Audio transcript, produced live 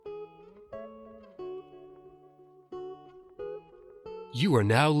You are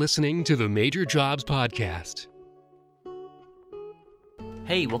now listening to the Major Jobs Podcast.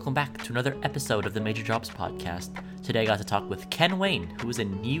 Hey, welcome back to another episode of the Major Jobs Podcast. Today I got to talk with Ken Wayne, who is a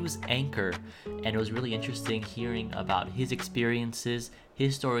news anchor, and it was really interesting hearing about his experiences,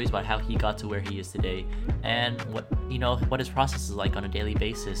 his stories about how he got to where he is today, and what his process is like on a daily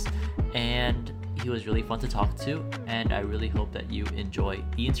basis. And he was really fun to talk to, and I really hope that you enjoy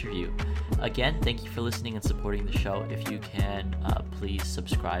the interview. Again, thank you for listening and supporting the show. If you can, please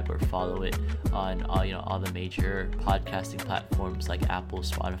subscribe or follow it on all the major podcasting platforms like Apple,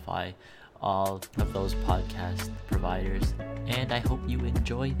 Spotify, all of those podcast providers. And I hope you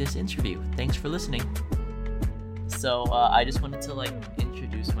enjoy this interview. Thanks for listening. So I just wanted to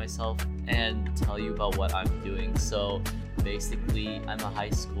introduce myself and tell you about what I'm doing. So basically, I'm a high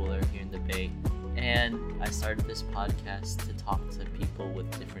schooler here in the Bay, and I started this podcast to talk to people with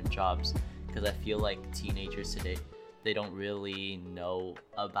different jobs because I feel like teenagers today, they don't really know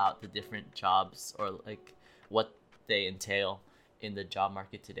about the different jobs or what they entail in the job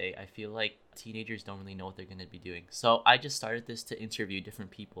market today. I feel like teenagers don't really know what they're going to be doing. So I just started this to interview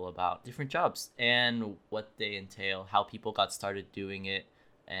different people about different jobs and what they entail, how people got started doing it,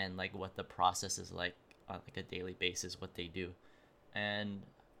 and what the process is like on a daily basis, what they do. And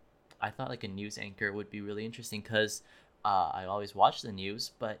I thought a news anchor would be really interesting because I always watch the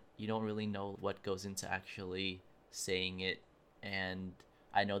news, but you don't really know what goes into actually saying it. And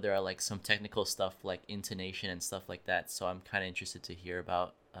I know there are some technical stuff like intonation and stuff like that. So I'm kind of interested to hear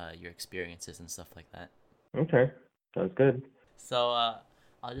about your experiences and stuff like that. Okay, sounds good. So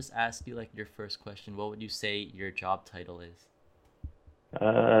I'll just ask you your first question. What would you say your job title is?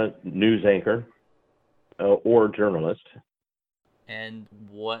 News anchor or journalist. And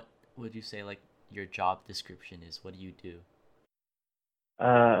what would you say your job description is? What do you do?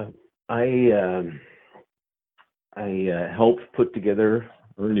 I help put together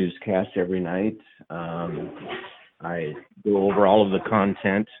a newscast every night. I go over all of the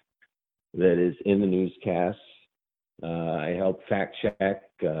content that is in the newscast. I help fact check,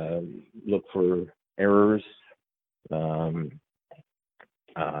 look for errors,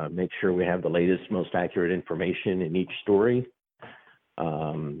 make sure we have the latest, most accurate information in each story.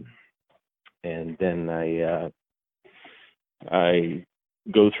 And then I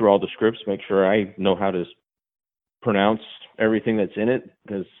go through all the scripts, make sure I know how to pronounce everything that's in it,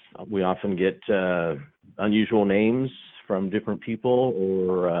 because we often get unusual names from different people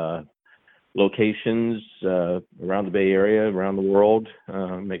or locations around the Bay Area, around the world.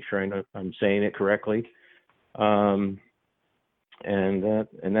 Make sure I know I'm saying it correctly. And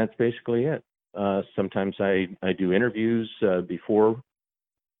that's basically it. Sometimes I do interviews before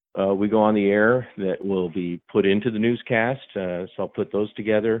we go on the air that will be put into the newscast, so I'll put those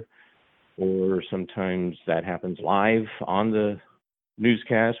together. Or sometimes that happens live on the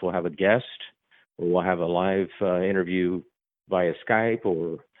newscast. We'll have a guest, or we'll have a live interview via Skype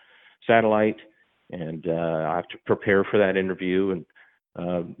or satellite, and I have to prepare for that interview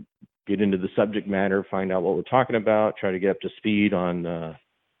and get into the subject matter, find out what we're talking about, try to get up to speed on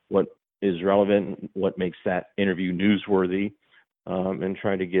what is relevant, what makes that interview newsworthy, and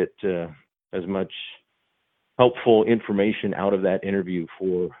try to get as much helpful information out of that interview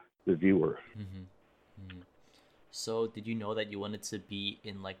for the viewer. Mm-hmm. Mm-hmm. So did you know that you wanted to be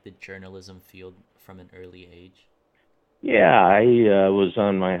in the journalism field from an early age? Yeah, I was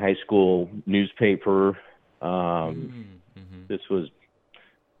on my high school newspaper. Mm-hmm. This was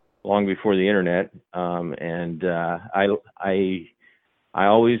long before the internet, and I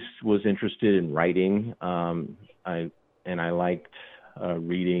always was interested in writing. I liked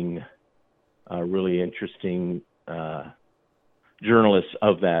reading really interesting journalists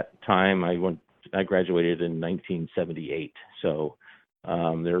of that time. I graduated in 1978, so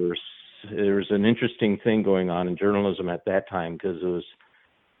there was an interesting thing going on in journalism at that time, because it was,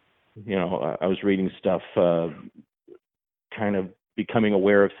 I was reading stuff, kind of becoming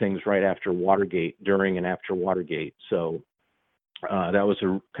aware of things right after Watergate, during and after Watergate. So that was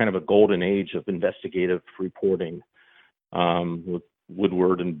a kind of a golden age of investigative reporting, with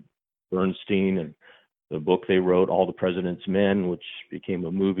Woodward and Bernstein and the book they wrote, All the President's Men, which became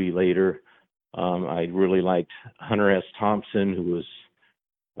a movie later. I really liked Hunter S. Thompson, who was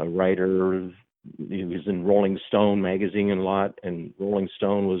a writer. He was in Rolling Stone magazine a lot, and Rolling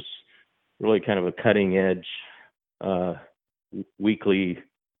Stone was really kind of a cutting edge weekly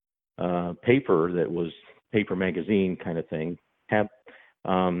paper that was paper magazine kind of thing.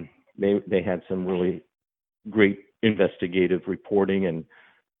 They had some really great investigative reporting and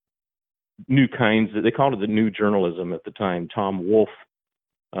new kinds. They called it the new journalism at the time. Tom Wolfe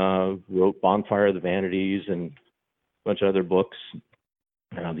wrote Bonfire of the Vanities and a bunch of other books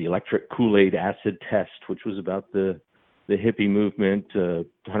the electric Kool-Aid acid test, which was about the hippie movement.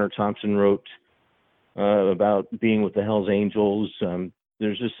 Hunter Thompson wrote about being with the Hells Angels.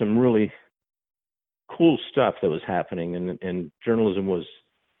 There's just some really cool stuff that was happening, and journalism was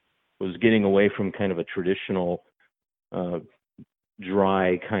getting away from kind of a traditional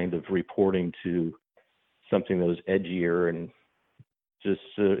dry kind of reporting to something that was edgier, and just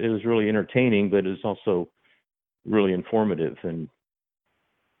it was really entertaining, but it was also really informative. And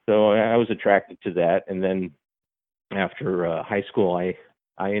so I was attracted to that. And then after high school, I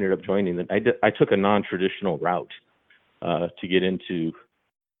ended up joining I took a non-traditional route to get into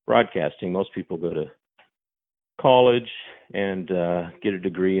broadcasting. Most people go to college and get a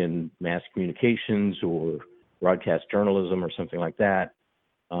degree in mass communications or broadcast journalism or something like that.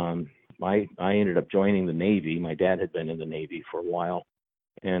 I ended up joining the Navy. My dad had been in the Navy for a while,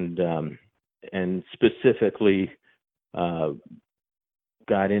 and specifically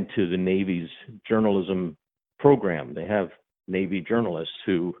got into the Navy's journalism program. They have Navy journalists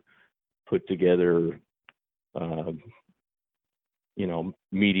who put together,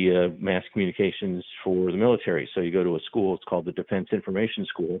 media, mass communications for the military. So you go to a school, it's called the Defense Information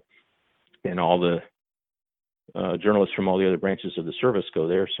School, and all the journalists from all the other branches of the service go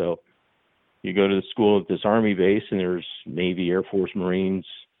there. So you go to the school at this Army base, and there's Navy, Air Force, Marines,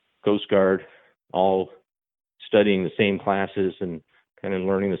 Coast Guard, all studying the same classes and kind of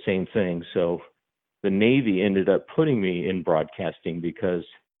learning the same thing. So the Navy ended up putting me in broadcasting because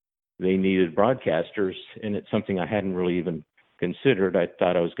they needed broadcasters, and it's something I hadn't really even considered. I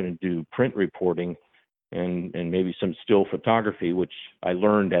thought I was going to do print reporting and maybe some still photography, which I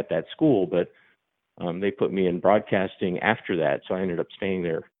learned at that school, but they put me in broadcasting after that. So I ended up staying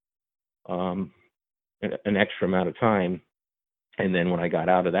there an extra amount of time. And then when I got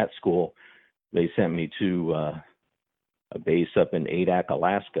out of that school, they sent me to a base up in Adak,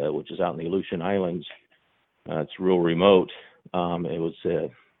 Alaska, which is out in the Aleutian Islands. It's real remote. It's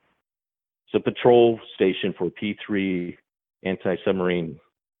a patrol station for P-3 anti-submarine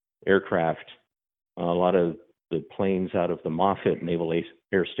aircraft. A lot of the planes out of the Moffett Naval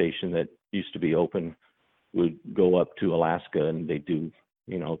Air Station that used to be open would go up to Alaska, and they do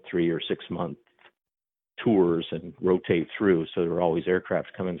 3 or 6 month tours and rotate through. So there were always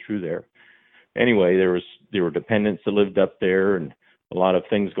aircraft coming through there. Anyway, there were dependents that lived up there, and a lot of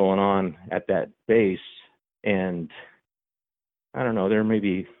things going on at that base. And I don't know, there may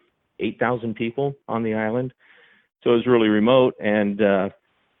be 8,000 people on the island. So it was really remote. And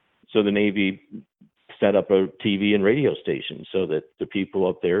so the Navy set up a TV and radio station so that the people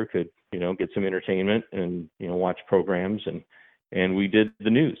up there could, get some entertainment and, watch programs. And we did the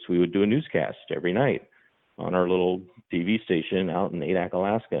news. We would do a newscast every night on our little TV station out in Adak,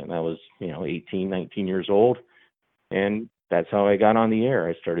 Alaska. And I was, 18, 19 years old. And that's how I got on the air.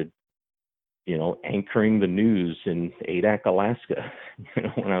 I started, anchoring the news in Adak, Alaska,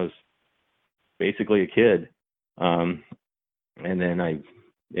 when I was basically a kid. And then I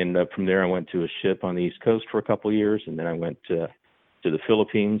ended up from there, I went to a ship on the East Coast for a couple of years. And then I went to the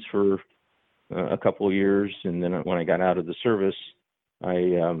Philippines for a couple of years. And then when I got out of the service,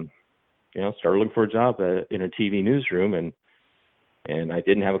 I, started looking for a job in a TV newsroom, and I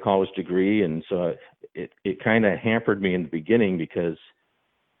didn't have a college degree. And so it kind of hampered me in the beginning because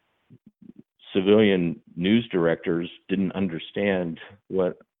civilian news directors didn't understand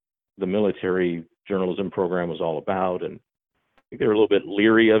what the military journalism program was all about. And I think they were a little bit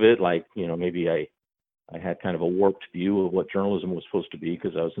leery of it. Like, maybe I had kind of a warped view of what journalism was supposed to be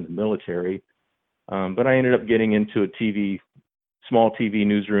because I was in the military. But I ended up getting into a small TV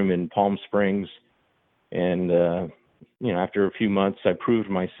newsroom in Palm Springs. And, after a few months, I proved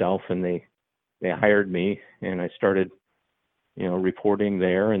myself, and they hired me, and I started, reporting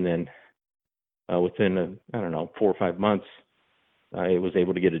there. And then within, 4 or 5 months, I was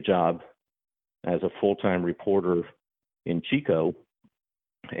able to get a job as a full-time reporter in Chico.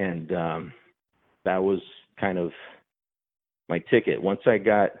 And that was kind of my ticket. Once I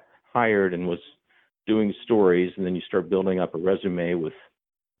got hired and was doing stories, and then you start building up a resume with,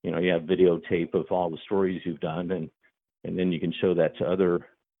 you have videotape of all the stories you've done, and then you can show that to other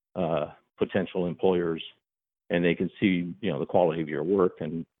potential employers, and they can see, the quality of your work,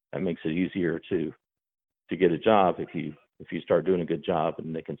 and that makes it easier to get a job. If you start doing a good job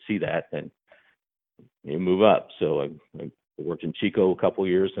and they can see that, then you move up. So I worked in Chico a couple of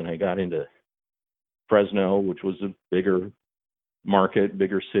years, and I got into Fresno, which was a bigger market,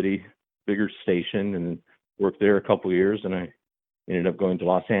 bigger city, bigger station, and worked there a couple of years. And I ended up going to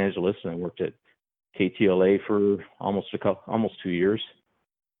Los Angeles, and I worked at KTLA for almost 2 years,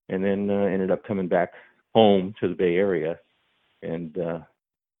 and then ended up coming back home to the Bay Area. And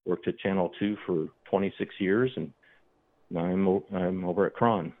worked at Channel 2 for 26 years, and now I'm over at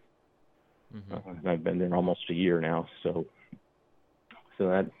Cron. And I've been there almost a year now, so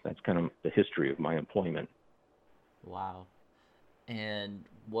that's kind of the history of my employment. Wow. And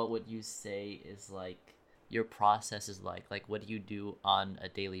what would you say is like your process is like? Like, what do you do on a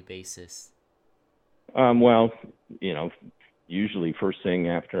daily basis? Well, usually first thing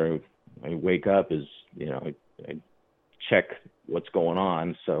after I wake up is, I check what's going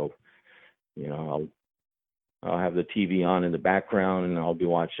on. So, I'll have the TV on in the background, and I'll be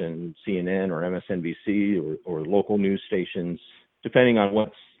watching CNN or MSNBC or local news stations, depending on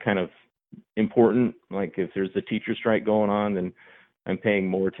what's kind of important. Like if there's a teacher strike going on, then I'm paying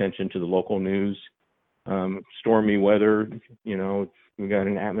more attention to the local news. Stormy weather, we got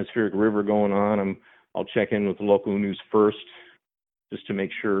an atmospheric river going on. I'll check in with the local news first, just to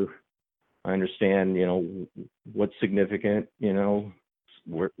make sure I understand, what's significant,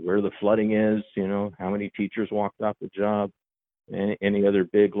 where the flooding is, how many teachers walked off the job, any other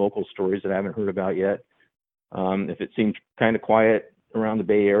big local stories that I haven't heard about yet. If it seems kind of quiet around the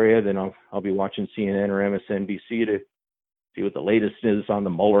Bay Area, then I'll be watching CNN or MSNBC to see what the latest is on the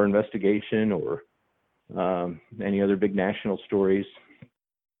Mueller investigation or any other big national stories.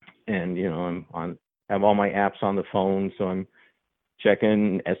 And have all my apps on the phone, so I'm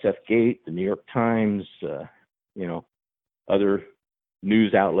checking SF Gate, the New York Times, other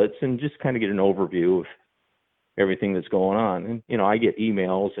news outlets, and just kind of get an overview of everything that's going on. And I get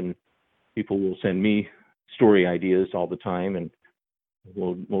emails, and people will send me story ideas all the time, and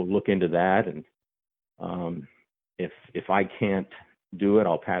we'll look into that. And if I can't do it,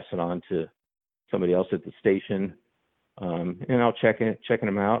 I'll pass it on to somebody else at the station, and I'll check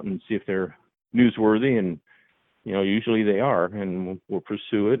them out and see if they're newsworthy, and usually they are, and we'll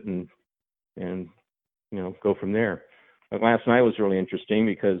pursue it and go from there. Like last night was really interesting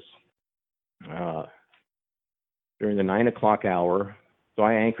because during the 9 o'clock hour, so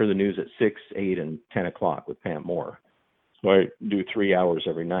I anchor the news at 6, 8, and 10 o'clock with Pam Moore. So I do 3 hours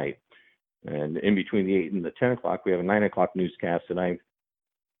every night, and in between the 8 and the 10 o'clock, we have a 9 o'clock newscast, and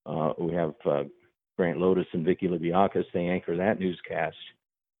we have Grant Lotus and Vicky Libiakis. They anchor that newscast.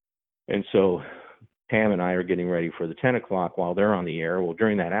 And so Pam and I are getting ready for the 10 o'clock while they're on the air. Well,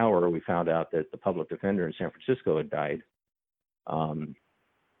 during that hour, we found out that the public defender in San Francisco had died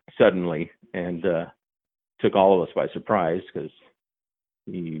suddenly, and took all of us by surprise because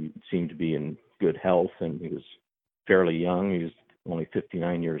he seemed to be in good health, and he was fairly young. He was only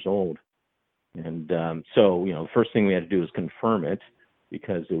 59 years old. And so, the first thing we had to do was confirm it,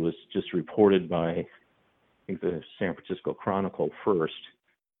 because it was just reported by, I think, the San Francisco Chronicle first.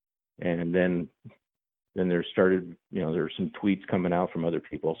 And then there started, there were some tweets coming out from other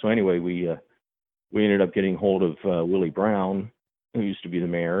people. So anyway, we ended up getting hold of Willie Brown, who used to be the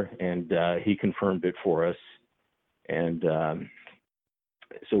mayor, and he confirmed it for us. And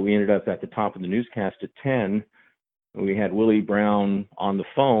so we ended up at the top of the newscast at 10. We had Willie Brown on the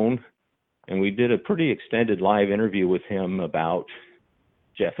phone, and we did a pretty extended live interview with him about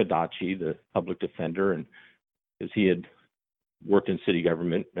Jeff Adachi, the public defender, and because he had worked in city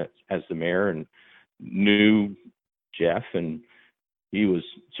government as the mayor and knew Jeff, and he was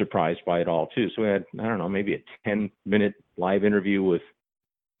surprised by it all too. So we had, I don't know, maybe a 10-minute live interview with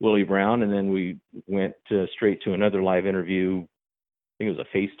Willie Brown, and then we went straight to another live interview. I think it was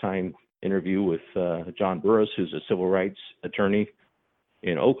a FaceTime interview with John Burris, who's a civil rights attorney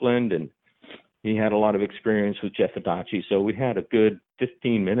in Oakland, and he had a lot of experience with Jeff Adachi. So we had a good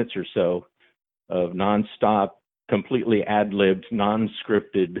 15 minutes or so of nonstop, completely ad-libbed,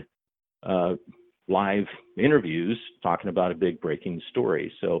 non-scripted live interviews talking about a big breaking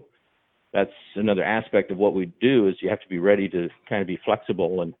story. So that's another aspect of what we do, is you have to be ready to kind of be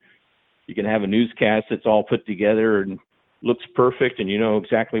flexible, and you can have a newscast that's all put together and looks perfect, and you know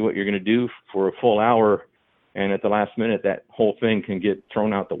exactly what you're going to do for a full hour, and at the last minute that whole thing can get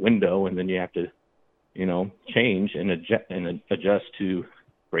thrown out the window, and then you have to change and adjust to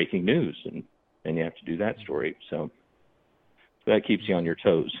breaking news, and you have to do that story. So that keeps you on your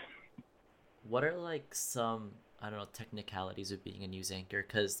toes. What are like some, I don't know, technicalities of being a news anchor?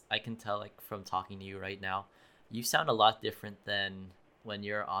 Because I can tell, like, from talking to you right now, you sound a lot different than when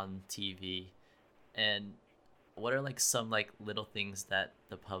you're on TV. And what are like some like little things that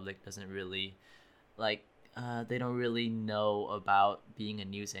the public doesn't really like, they don't really know about being a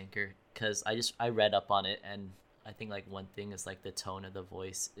news anchor? Because I read up on it, and I think like one thing is like the tone of the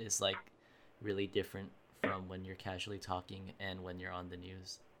voice is like really different from when you're casually talking and when you're on the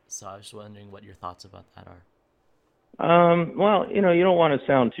news. So I was wondering what your thoughts about that are. Well, you don't want to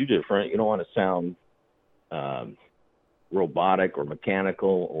sound too different. You don't want to sound robotic or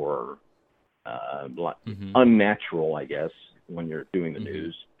mechanical or Mm-hmm. unnatural, I guess, when you're doing the Mm-hmm.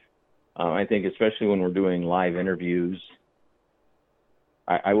 news. I think especially when we're doing live interviews,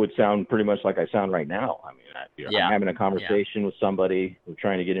 I would sound pretty much like I sound right now. I mean, I'm Yeah. having a Yeah. conversation with somebody. We're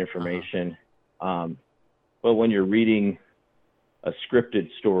trying to get Uh-huh. information. But when you're reading a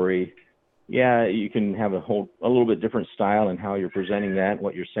scripted story, yeah, you can have a little bit different style in how you're presenting that,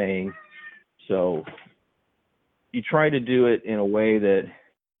 what you're saying. So you try to do it in a way that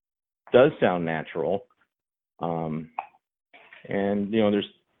does sound natural. And you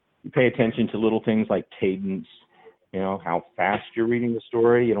pay attention to little things like cadence, how fast you're reading the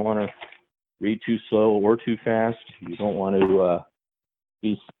story. You don't want to read too slow or too fast. You don't want to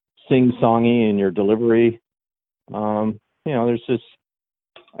be sing-songy in your delivery. There's just,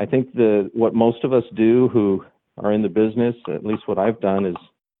 I think what most of us do who are in the business, at least what I've done, is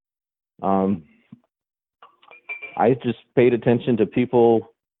I just paid attention to people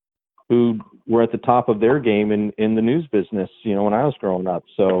who were at the top of their game in the news business, when I was growing up.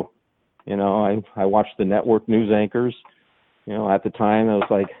 So, I watched the network news anchors. At the time it was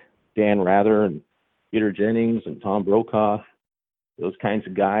like Dan Rather and Peter Jennings and Tom Brokaw, those kinds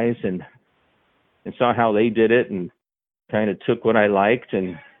of guys, and saw how they did it and kind of took what I liked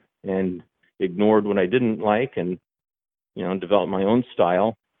and ignored what I didn't like, and developed my own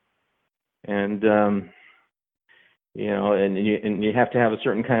style. And and you have to have a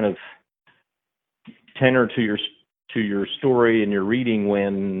certain kind of tenor to your story and your reading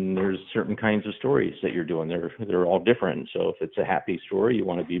when there's certain kinds of stories that you're doing. They're all different. So if it's a happy story, you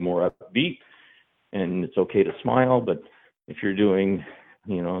want to be more upbeat, and it's okay to smile. But if you're doing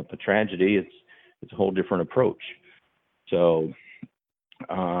a tragedy, it's a whole different approach. So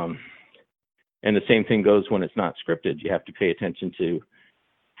and the same thing goes when it's not scripted. You have to pay attention to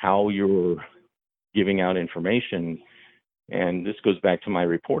how you're giving out information. And this goes back to my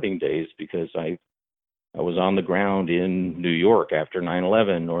reporting days, because I was on the ground in New York after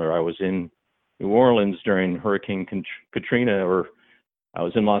 9/11, or I was in New Orleans during Hurricane Katrina, or I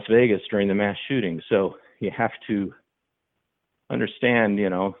was in Las Vegas during the mass shooting. So you have to understand,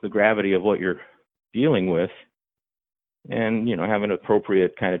 the gravity of what you're dealing with, and, have an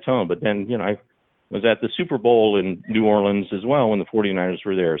appropriate kind of tone. But then, I was at the Super Bowl in New Orleans as well when the 49ers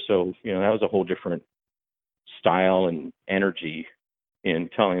were there. So, that was a whole different style and energy in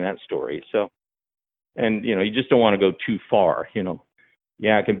telling that story. So, and, you just don't want to go too far,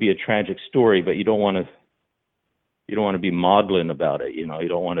 Yeah, it can be a tragic story, but you don't want to be maudlin about it. You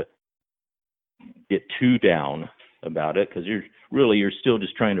don't want to get too down about it, because you're still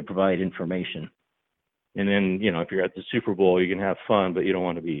just trying to provide information. And then, if you're at the Super Bowl, you can have fun, but you don't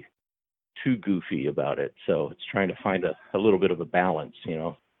want to be too goofy about it. So it's trying to find a little bit of a balance,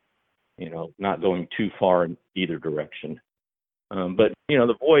 not going too far in either direction. But,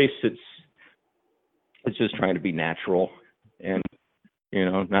 the voice, it's just trying to be natural, and,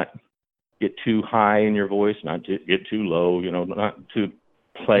 not get too high in your voice, not get too low, not to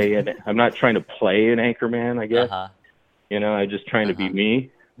play it. I'm not trying to play an anchorman, I guess. Uh-huh. I'm just trying to be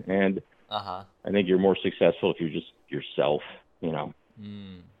me. And Uh-huh. I think you're more successful if you're just yourself,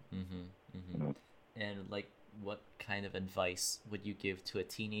 And what kind of advice would you give to a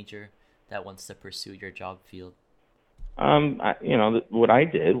teenager that wants to pursue your job field? What I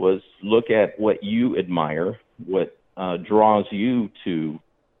did was look at what you admire, what draws you to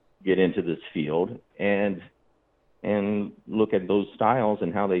get into this field, and look at those styles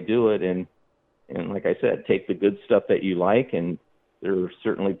and how they do it, and like I said, take the good stuff that you like. And there are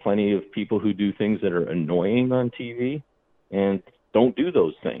certainly plenty of people who do things that are annoying on TV, and don't do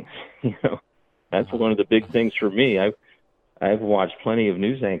those things. That's one of the big things for me. I've watched plenty of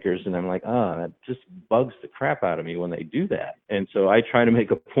news anchors, and I'm like, that just bugs the crap out of me when they do that. And so I try to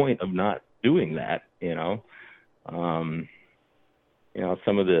make a point of not doing that.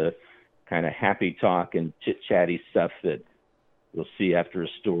 Some of the kind of happy talk and chit-chatty stuff that you'll see after a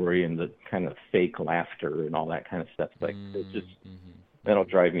story, and the kind of fake laughter and all that kind of stuff. That'll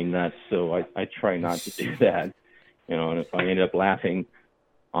drive me nuts. So I try not to do that. And if I end up laughing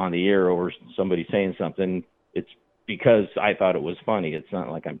on the air over somebody saying something, it's because I thought it was funny. It's not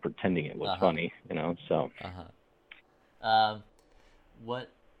like I'm pretending it was funny, so. What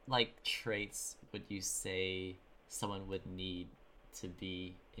traits would you say someone would need to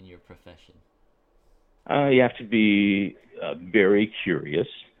be in your profession? You have to be very curious.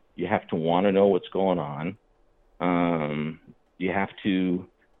 You have to want to know what's going on. You have to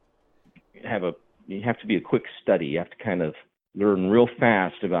be a quick study. You have to kind of learn real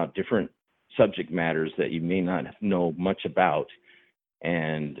fast about different subject matters that you may not know much about.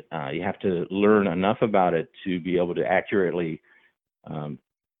 and you have to learn enough about it to be able to accurately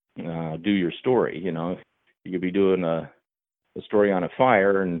do your story. You could be doing a story on a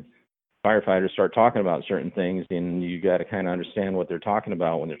fire, and firefighters start talking about certain things, and you got to kind of understand what they're talking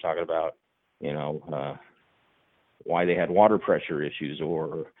about when they're talking about, why they had water pressure issues,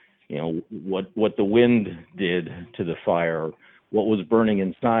 or what the wind did to the fire, what was burning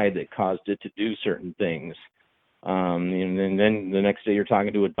inside that caused it to do certain things. And then the next day you're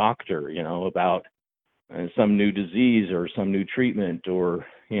talking to a doctor, about some new disease or some new treatment, or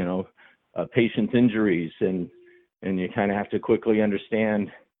a patient's injuries, and you kind of have to quickly understand,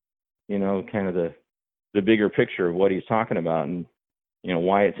 kind of the bigger picture of what he's talking about, and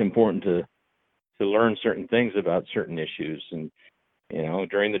why it's important to learn certain things about certain issues. And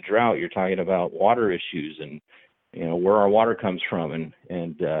during the drought, you're talking about water issues and where our water comes from,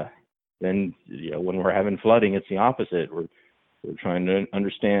 and then when we're having flooding, it's the opposite. We're trying to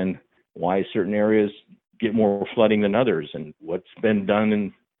understand why certain areas get more flooding than others, and what's been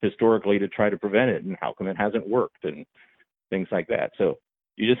done historically to try to prevent it, and how come it hasn't worked, and things like that. So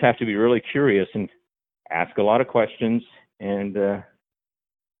you just have to be really curious and ask a lot of questions, and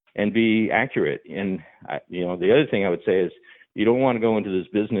be accurate. And the other thing I would say is, you don't want to go into this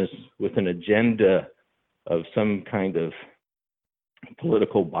business with an agenda of some kind of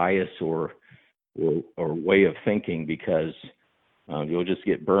political bias or way of thinking, because you'll just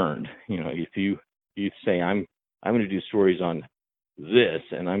get burned. If you say, I'm going to do stories on this,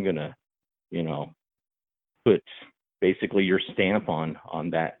 and I'm going to put basically your stamp on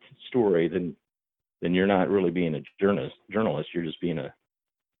that story, then you're not really being a journalist. You're just being a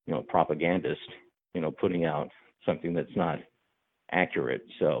propagandist, putting out something that's not accurate.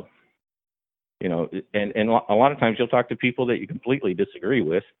 So and a lot of times you'll talk to people that you completely disagree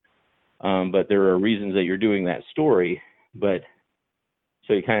with, but there are reasons that you're doing that story. But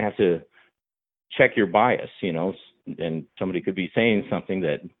so you kind of have to check your bias, and somebody could be saying something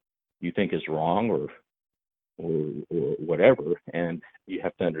that you think is wrong or whatever, and you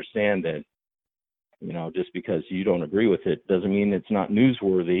have to understand that just because you don't agree with it doesn't mean it's not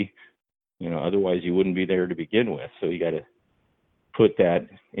newsworthy. Otherwise you wouldn't be there to begin with. So you got to put that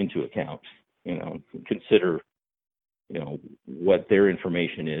into account, consider what their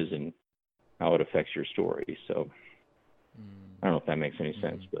information is and how it affects your story. So I don't know if that makes any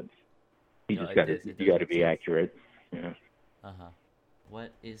sense, but you got to be accurate.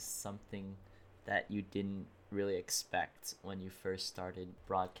 What is something that you didn't really expect when you first started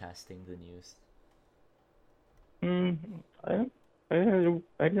broadcasting the news? I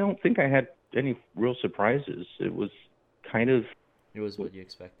don't think I had any real surprises. It was kind of... It was what you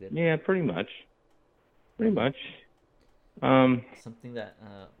expected? Yeah, pretty much. Something that...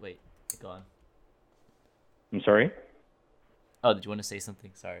 wait, go on. I'm sorry? Oh, did you want to say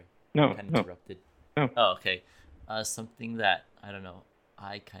something? Sorry. No, I kind of interrupted. No. Oh, okay. Something that, I don't know,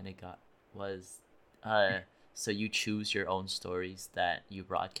 I kind of got was... so you choose your own stories that you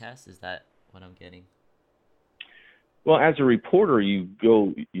broadcast? Is that what I'm getting? Well, as a reporter, you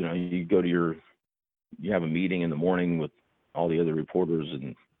go to you have a meeting in the morning with all the other reporters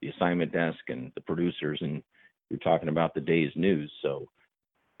and the assignment desk and the producers, and you're talking about the day's news. So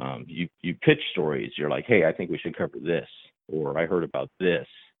you pitch stories. You're like, hey, I think we should cover this, or I heard about this.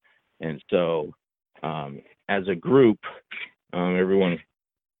 And so as a group, everyone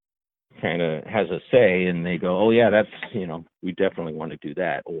kind of has a say, and they go, oh yeah, that's, we definitely want to do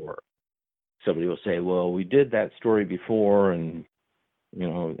that. Or somebody will say, well, we did that story before, and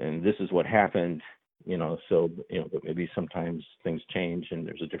and this is what happened, so but maybe sometimes things change and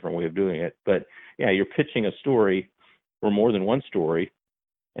there's a different way of doing it. But yeah, you're pitching a story or more than one story,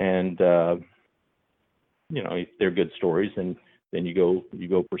 and if they're good stories, then you go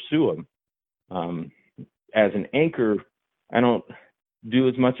pursue them. As an anchor, I don't do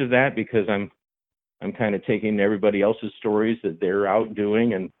as much of that, because I'm kind of taking everybody else's stories that they're out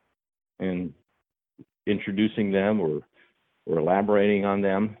doing and introducing them or elaborating on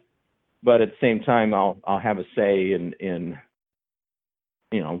them. But at the same time, I'll have a say in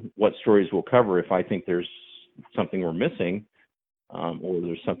what stories we'll cover. If I think there's something we're missing, or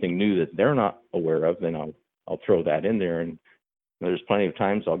there's something new that they're not aware of, then I'll throw that in there. And there's plenty of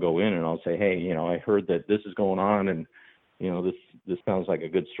times I'll go in and I'll say, hey, I heard that this is going on, and this sounds like a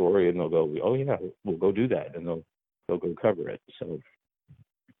good story, and they'll go, oh yeah, we'll go do that, and they'll go cover it.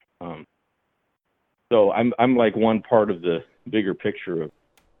 So I'm like one part of the bigger picture of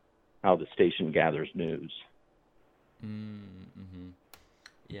how the station gathers news. Mm-hmm.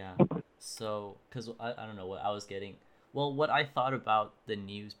 Yeah. So, because I don't know what I was getting. Well, what I thought about the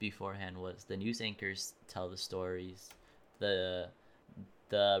news beforehand was the news anchors tell the stories, the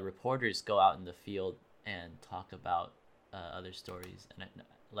the reporters go out in the field and talk about other stories, and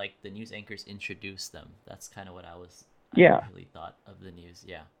like the news anchors introduce them. That's kind of what I Yeah, usually thought of the news.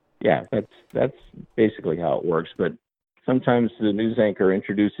 Yeah. yeah, that's basically how it works. But sometimes the news anchor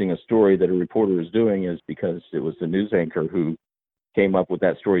introducing a story that a reporter is doing is because it was the news anchor who came up with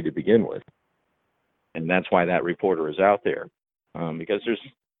that story to begin with, and that's why that reporter is out there. Because there's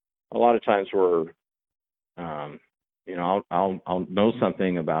a lot of times where I'll know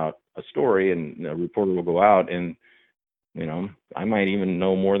something about a story, and the reporter will go out, and I might even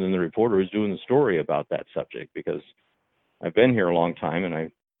know more than the reporter who's doing the story about that subject, because I've been here a long time, and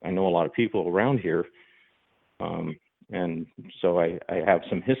I know a lot of people around here, and so I have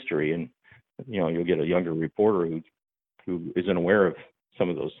some history, and you'll get a younger reporter who isn't aware of some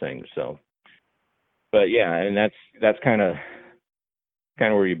of those things. So, but yeah, and that's kind of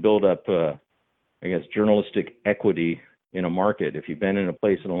where you build up, I guess, journalistic equity in a market. If you've been in a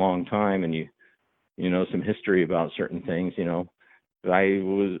place in a long time and you know some history about certain things,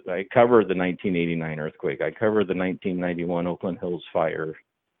 I covered the 1989 earthquake. I covered the 1991 Oakland Hills fire.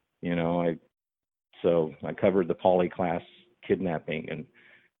 I covered the Polly class kidnapping, and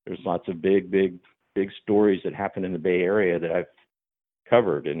there's lots of big stories that happen in the Bay Area that I've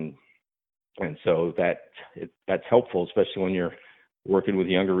covered, and so that's helpful, especially when you're working with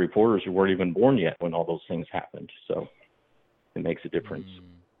younger reporters who weren't even born yet when all those things happened. So it makes a difference.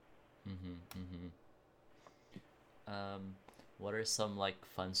 What are some like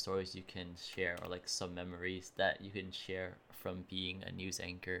fun stories you can share, or like some memories that you can share from being a news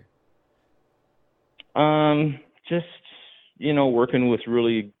anchor? Just working with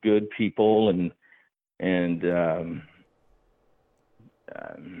really good people, and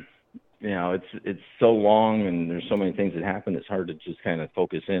it's so long, and there's so many things that happen. It's hard to just kind of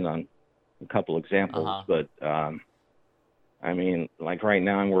focus in on a couple examples. But I mean, like right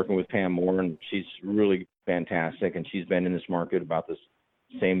now, I'm working with Pam Moore, and she's really fantastic, and she's been in this market about the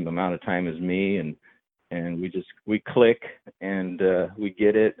same amount of time as me, and we click, and we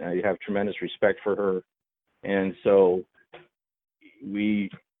get it. I have tremendous respect for her, and so we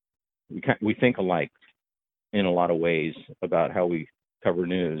think alike in a lot of ways about how we cover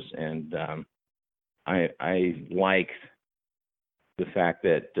news, and I like the fact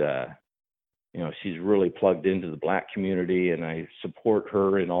that she's really plugged into the Black community, and I support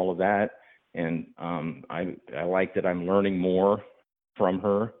her in all of that, and I like that I'm learning more from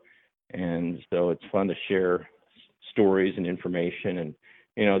her, and so it's fun to share stories and information,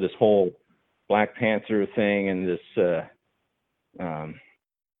 and this whole Black Panther thing, and this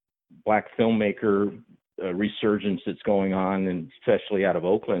Black filmmaker resurgence that's going on, and especially out of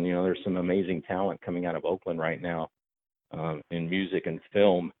Oakland. There's some amazing talent coming out of Oakland right now in music and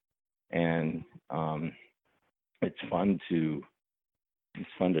film, and it's fun to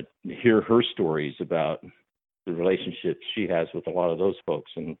hear her stories about the relationships she has with a lot of those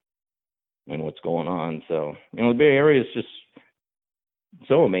folks, and what's going on. So the Bay Area is just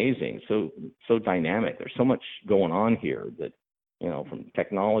so amazing, so dynamic. There's so much going on here that from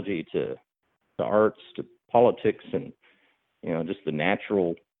technology to arts to politics, and just the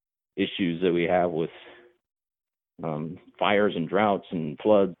natural issues that we have with fires and droughts and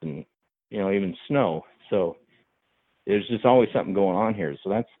floods, and even snow. So there's just always something going on here.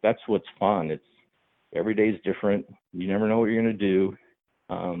 So that's what's fun. It's every day is different. You never know what you're going to do.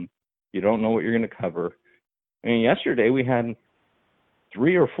 You don't know what you're going to cover. I mean, yesterday we had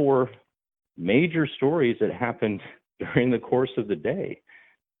 3 or 4 major stories that happened during the course of the day.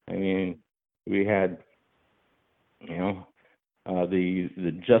 I mean, we had, the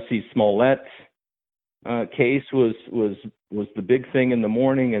Jussie Smollett case was the big thing in the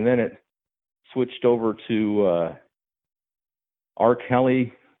morning, and then it switched over to R.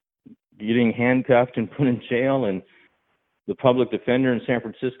 Kelly getting handcuffed and put in jail, and the public defender in San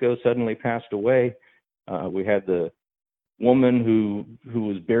Francisco suddenly passed away. We had the woman who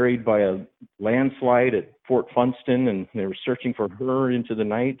was buried by a landslide at Fort Funston, and they were searching for her into the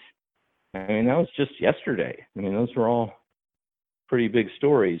night. I mean, that was just yesterday. I mean, those were all pretty big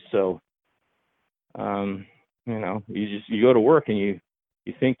stories. So, you go to work, and you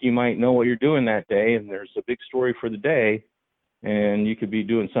think you might know what you're doing that day, and there's a big story for the day, and you could be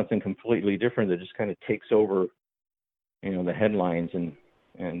doing something completely different that just kind of takes over, the headlines, and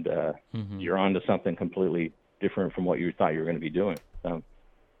you're on to something completely different from what you thought you were going to be doing. So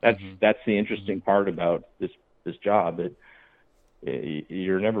that's the interesting part about this job, that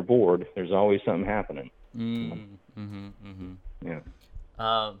you're never bored. There's always something happening. Yeah.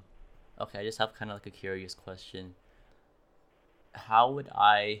 Okay, I just have kind of like a curious question. How would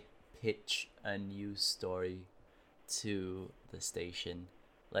I pitch a news story to the station?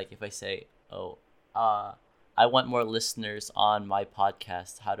 Like if I say, oh, I want more listeners on my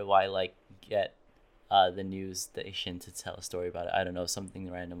podcast, how do I like get the news station to tell a story about it? I don't know, something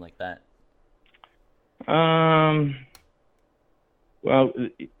random like that. Well,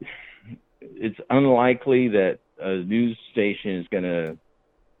 it's unlikely that a news station is going to,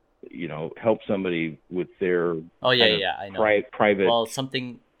 help somebody with their Oh yeah, kind yeah, of yeah, I know. private Well,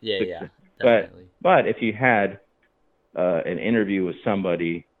 something, yeah, yeah, success. But definitely. but if you had an interview with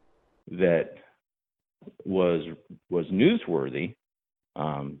somebody that was newsworthy,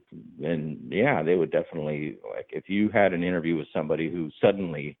 then yeah, they would definitely, like, if you had an interview with somebody who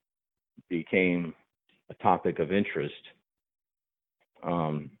suddenly became a topic of interest,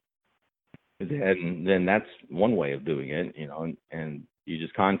 um, then that's one way of doing it, and you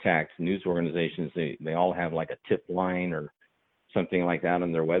just contact news organizations. They all have like a tip line or something like that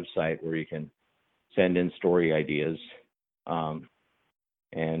on their website where you can send in story ideas, um,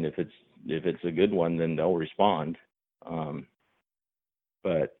 and if it's a good one, then they'll respond. Um,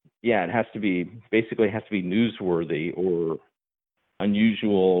 but yeah, it has to be newsworthy or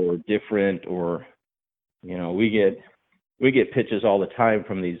unusual or different, or we get pitches all the time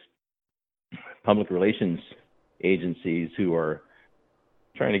from these public relations agencies who are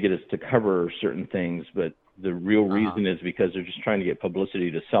trying to get us to cover certain things, but the real Uh-huh. reason is because they're just trying to get publicity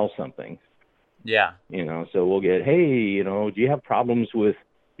to sell something. Yeah. So we'll get, hey, do you have problems with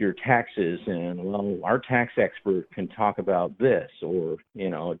your taxes? And well, our tax expert can talk about this, or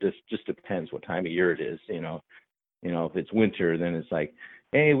it just depends what time of year it is. If it's winter, then it's like,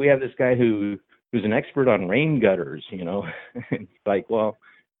 hey, we have this guy who's an expert on rain gutters. It's like, well,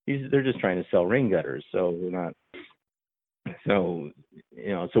 they're just trying to sell rain gutters, so we're not. So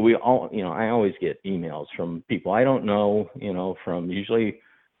we all, I always get emails from people I don't know, usually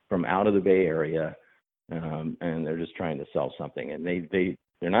from out of the Bay Area, and they're just trying to sell something, and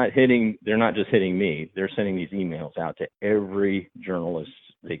they're not just hitting me. They're sending these emails out to every journalist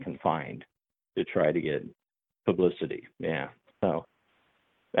they can find to try to get publicity. Yeah, so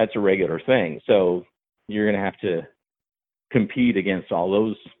that's a regular thing. So you're going to have to compete against all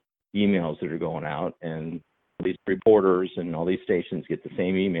those emails that are going out, and these reporters and all these stations get the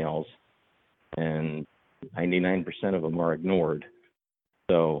same emails, and 99% of them are ignored.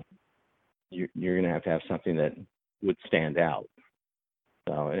 So you're going to have something that would stand out.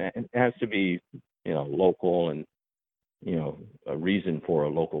 So it has to be, local, and a reason for a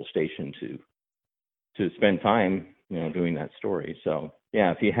local station to spend time, doing that story. So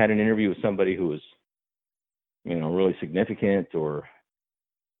yeah, if you had an interview with somebody who was, really significant, or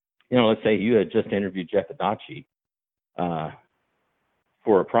let's say you had just interviewed Jeff Adachi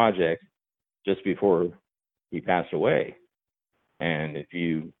for a project just before he passed away, and if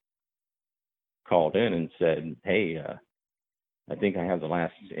you called in and said, hey, I think I have the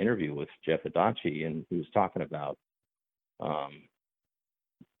last interview with Jeff Adachi, and he was talking about,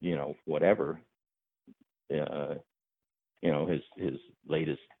 whatever, his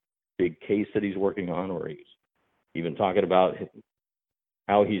latest big case that he's working on, or he's even talking about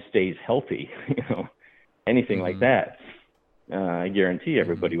how he stays healthy, anything like Mm-hmm. that. I guarantee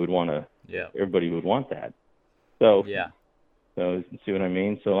everybody Mm-hmm. would want to. Yeah. Everybody would want that. So, Yeah. see what I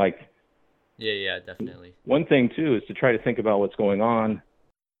mean? So, like, Yeah, yeah, definitely. one thing too is to try to think about what's going on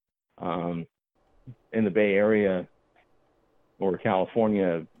in the Bay Area or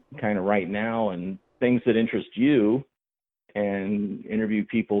California kind of right now, and things that interest you, and interview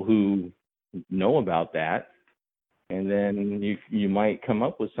people who know about that, and then you might come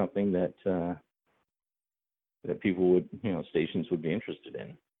up with something that that people would, stations would be interested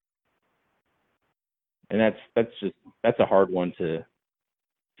in. And that's a hard one to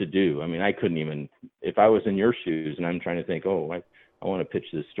do. I mean, I couldn't even, if I was in your shoes and I'm trying to think, oh, I want to pitch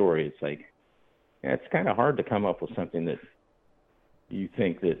this story. It's like, yeah, it's kind of hard to come up with something that you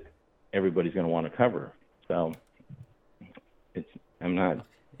think that everybody's going to want to cover. So I'm not,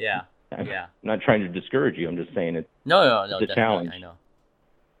 Yeah. I'm Yeah. not trying to discourage you. I'm just saying No, no, it's no, a definitely. challenge. I know.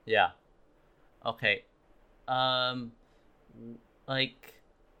 Yeah. Okay. Um, like,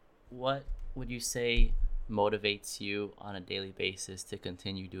 what would you say motivates you on a daily basis to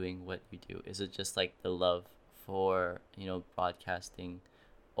continue doing what you do? Is it just like the love for, broadcasting,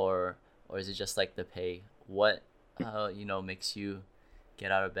 or is it just like the pay? What makes you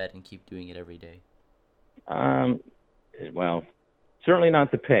get out of bed and keep doing it every day? Um, well, certainly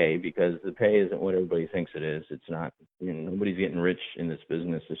not the pay, because the pay isn't what everybody thinks it is. It's not. Nobody's getting rich in this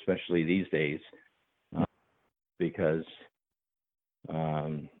business, especially these days, because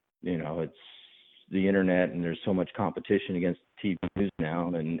it's the internet, and there's so much competition against TV news now,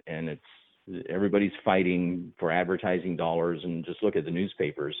 and it's everybody's fighting for advertising dollars, and just look at the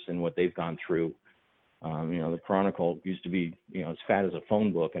newspapers and what they've gone through. The Chronicle used to be, as fat as a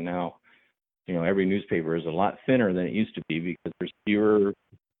phone book, and now, every newspaper is a lot thinner than it used to be because there's fewer.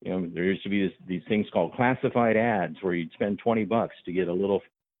 There used to be these things called classified ads where you'd spend $20 to get a little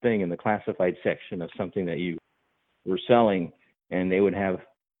thing in the classified section of something that you were selling, and they would have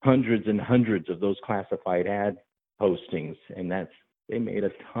hundreds and hundreds of those classified ad postings, and they made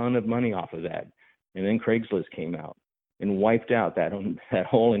a ton of money off of that. And then Craigslist came out and wiped out that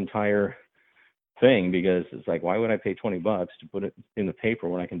whole entire thing, because it's like, why would I pay $20 to put it in the paper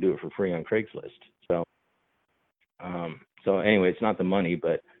when I can do it for free on Craigslist? So anyway, it's not the money,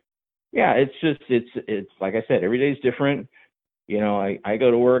 but yeah, it's like I said, every day is different. I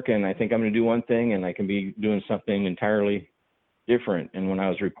go to work and I think I'm going to do one thing, and I can be doing something entirely different. And when I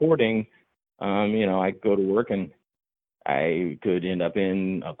was reporting, I go to work and I could end up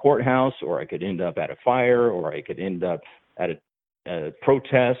in a courthouse, or I could end up at a fire, or I could end up at a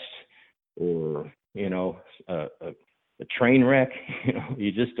protest, or a train wreck.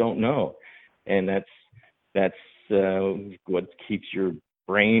 You just don't know, and that's what keeps your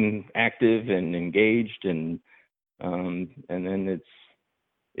brain active and engaged, and then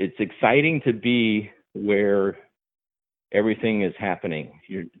it's exciting to be where everything is happening.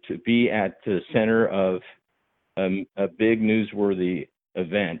 To be at the center of a big newsworthy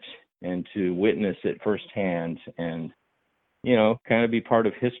event, and to witness it firsthand, and kind of be part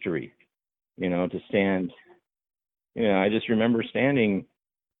of history. To stand. I just remember standing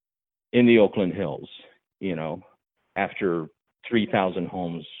in the Oakland Hills, after 3,000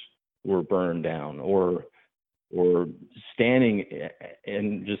 homes were burned down, or standing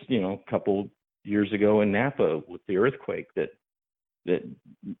in just a couple years ago in Napa with the earthquake that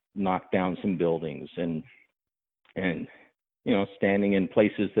knocked down some buildings, and standing in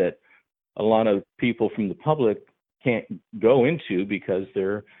places that a lot of people from the public can't go into because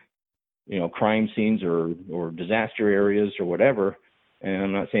they're crime scenes or disaster areas or whatever. And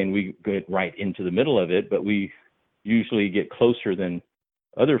I'm not saying we get right into the middle of it, but we usually get closer than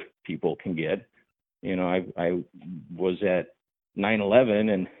other people can get. I was at 9/11,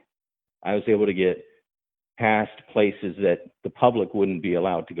 and I was able to get past places that the public wouldn't be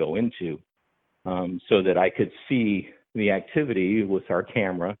allowed to go into, so that I could see the activity with our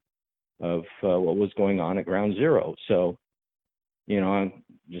camera of what was going on at Ground Zero. So, I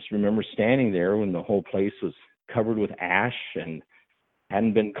just remember standing there when the whole place was covered with ash and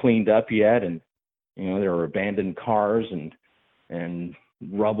hadn't been cleaned up yet, and there were abandoned cars and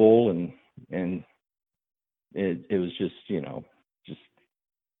rubble, and it was just just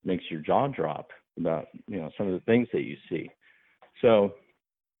makes your jaw drop about some of the things that you see. So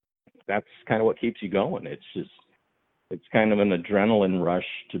that's kind of what keeps you going. It's kind of an adrenaline rush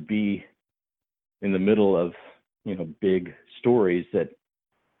to be in the middle of big stories that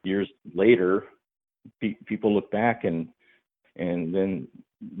years later people look back, and then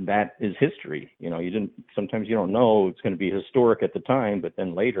that is history. Sometimes you don't know it's going to be historic at the time, but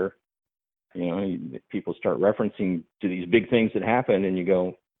then later people start referencing to these big things that happened, and you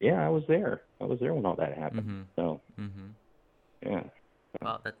go, yeah, I was there when all that happened. Mm-hmm. So Mm-hmm. yeah.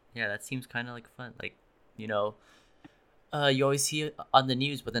 Wow, that seems kind of like fun. Like, you always see it on the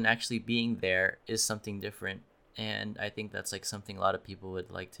news, but then actually being there is something different. And I think that's like something a lot of people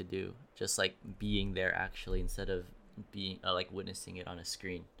would like to do, just like being there actually, instead of being like witnessing it on a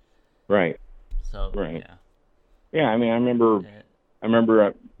screen. Right. So right. Yeah. I mean, I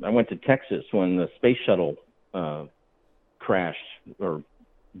remember I went to Texas when the space shuttle crashed or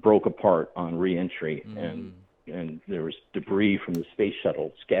broke apart on reentry, and there was debris from the space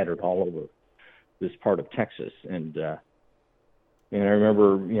shuttle scattered all over this part of Texas, and I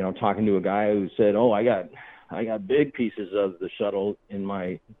remember talking to a guy who said, "Oh, I got big pieces of the shuttle at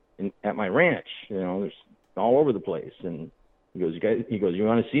my ranch. There's all over the place." And he goes, "You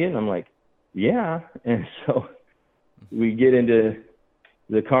want to see it?" And I'm like, "Yeah." And so we get into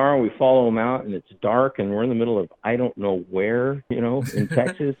the car, we follow him out, and it's dark, and we're in the middle of I don't know where, in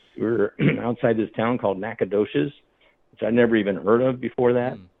Texas. We're outside this town called Nacogdoches, which I'd never even heard of before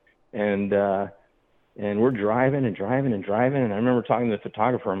that. And we're driving, and I remember talking to the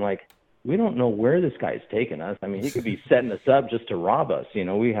photographer. I'm like, we don't know where this guy's taking us. I mean, he could be setting us up just to rob us.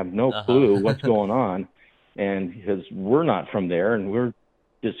 We have no clue what's going on, and because we're not from there, and we're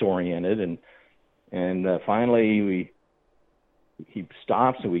disoriented, and finally he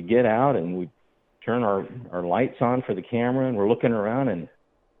stops, and we get out, and we turn our lights on for the camera, and we're looking around, and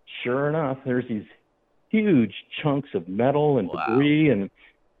sure enough, there's these huge chunks of metal and debris, and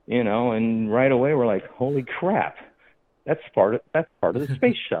and right away we're like, holy crap, that's part of the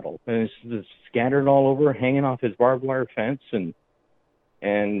space shuttle, and it's scattered all over, hanging off his barbed wire fence, and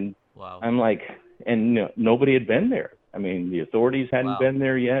Wow. I'm like, and nobody had been there. I mean, the authorities hadn't Wow. been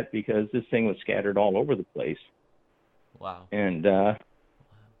there yet because this thing was scattered all over the place. Wow. And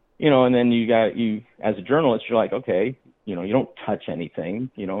and then you as a journalist, you're like, okay, you don't touch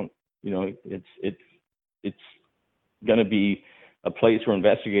anything. You don't, it's going to be a place where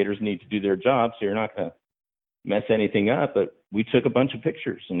investigators need to do their job, so you're not going to mess anything up. But we took a bunch of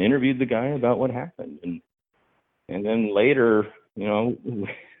pictures and interviewed the guy about what happened, and then later,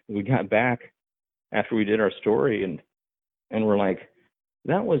 we got back after we did our story, and we're like,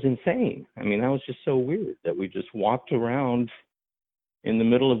 that was insane. I mean, that was just so weird that we just walked around in the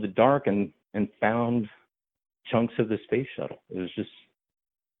middle of the dark and found chunks of the space shuttle. It was just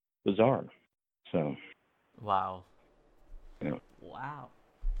bizarre. So, Wow. yeah. Wow.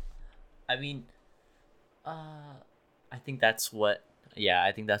 I mean, I think that's what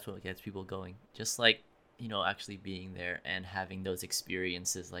gets people going. Just like, actually being there and having those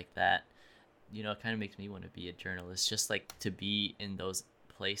experiences like that, it kind of makes me want to be a journalist. Just like to be in those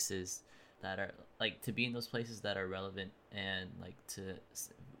places that are relevant, and like to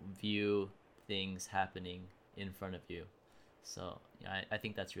view things happening in front of you. So yeah, I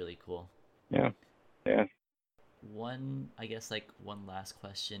think that's really cool. Yeah. Yeah. One last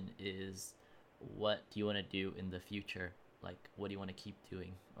question is, what do you want to do in the future? Like, what do you want to keep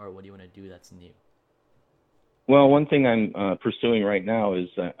doing, or what do you want to do that's new? Well, one thing I'm pursuing right now is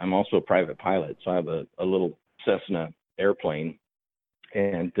I'm also a private pilot. So I have a little Cessna airplane,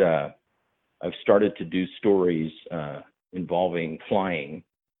 and I've started to do stories involving flying.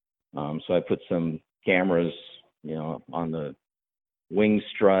 So I put some cameras, on the wing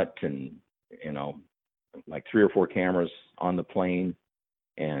strut, and like 3 or 4 cameras on the plane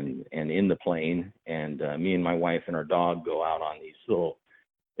and in the plane, and me and my wife and our dog go out on these little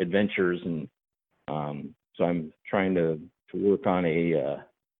adventures, and so I'm trying to work on a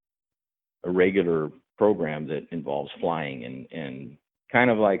regular program that involves flying, and kind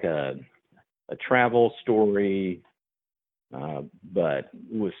of like a travel story, but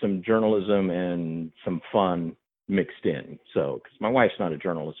with some journalism and some fun mixed in. So, because my wife's not a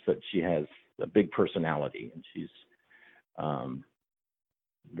journalist, but she has a big personality, and she's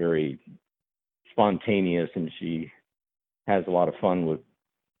very spontaneous, and she has a lot of fun with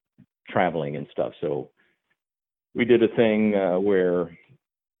traveling and stuff. So we did a thing where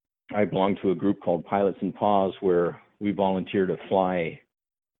I belong to a group called Pilots and Paws, where we volunteer to fly,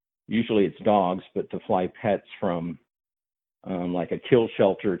 usually it's dogs, but to fly pets from like a kill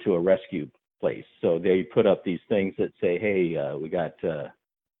shelter to a rescue place. So they put up these things that say, hey, we got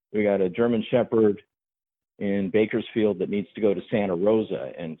a German Shepherd in Bakersfield that needs to go to Santa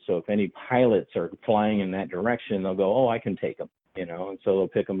Rosa. And so if any pilots are flying in that direction, they'll go, oh, I can take them, and so they'll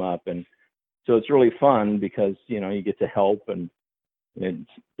pick them up. And so it's really fun because, you get to help, and it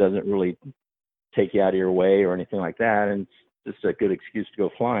doesn't really take you out of your way or anything like that. And it's just a good excuse to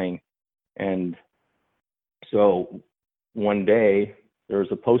go flying. And so one day there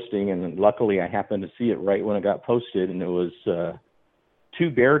was a posting, and luckily I happened to see it right when it got posted, and it was 2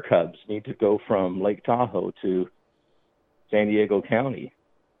 bear cubs need to go from Lake Tahoe to San Diego County.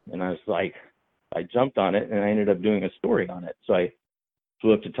 And I was like, I jumped on it, and I ended up doing a story on it. So I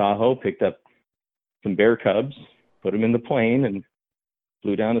flew up to Tahoe, picked up some bear cubs, put them in the plane, and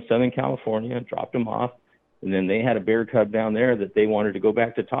flew down to Southern California, dropped them off. And then they had a bear cub down there that they wanted to go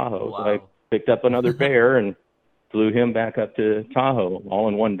back to Tahoe. Wow. So I picked up another bear and flew him back up to Tahoe all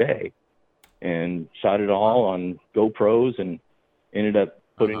in one day, and shot it all on GoPros, and ended up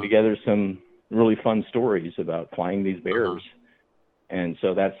putting together some really fun stories about flying these bears. And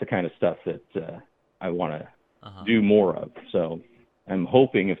so that's the kind of stuff that I want to do more of. So I'm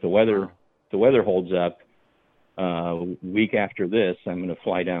hoping if the weather holds up, week after this, I'm going to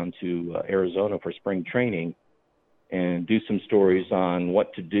fly down to Arizona for spring training and do some stories on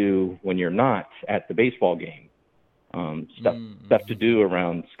what to do when you're not at the baseball game. Stuff to do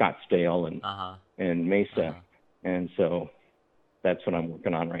around Scottsdale and Mesa. And so that's what I'm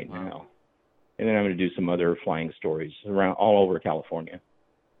working on right now. And then I'm going to do some other flying stories around all over California.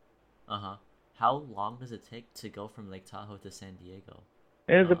 How long does it take to go from Lake Tahoe to San Diego?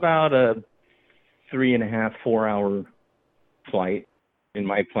 It's about a 3.5, 4-hour flight in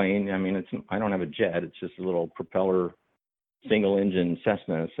my plane. I mean, I don't have a jet. It's just a little propeller, single engine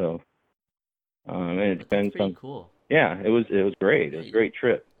Cessna. So, and it depends on. Cool. Yeah, it was great. It was a great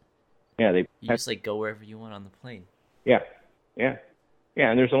trip. Yeah, you just like go wherever you want on the plane. Yeah.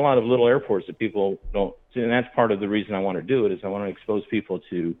 And there's a lot of little airports that people don't see, and that's part of the reason I want to do it, is I want to expose people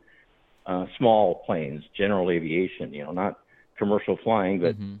to small planes, general aviation, not commercial flying,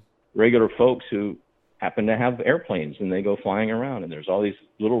 but Mm-hmm. regular folks who happen to have airplanes and they go flying around. And there's all these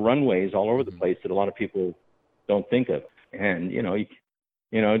little runways all over the Mm-hmm. place that a lot of people don't think of. And,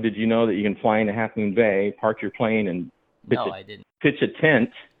 did you know that you can fly into Half Moon Bay, park your plane, and No, I didn't. pitch a tent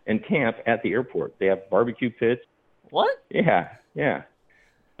and camp at the airport? They have barbecue pits. What? Yeah, yeah.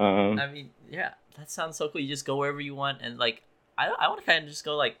 I mean, yeah, that sounds so cool. You just go wherever you want, and like, I want to kind of just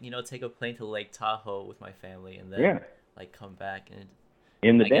go like, take a plane to Lake Tahoe with my family, and then Yeah. like come back, and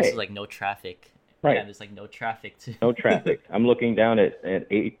In the I day. guess there's like no traffic. Right. Yeah, there's like no traffic too. No traffic. I'm looking down at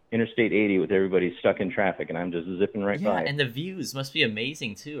Interstate 80 with everybody stuck in traffic, and I'm just zipping right Yeah, by. and the views must be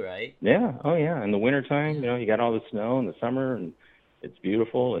amazing too, right? Yeah. Oh, yeah. In the wintertime, Yeah. you got all the snow in the summer, and it's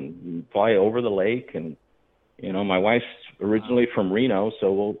beautiful, and you fly over the lake. And, my wife's originally from Reno,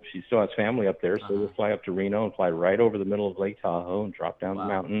 so she still has family up there. So we'll fly up to Reno and fly right over the middle of Lake Tahoe and drop down the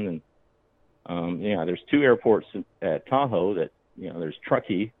mountain. And, there's 2 airports at Tahoe that, there's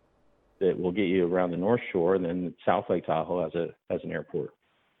Truckee that will get you around the North Shore, and then South Lake Tahoe has an airport.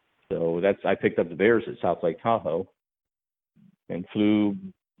 So I picked up the Bears at South Lake Tahoe and flew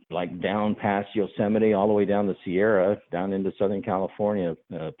like down past Yosemite all the way down the Sierra, down into Southern California,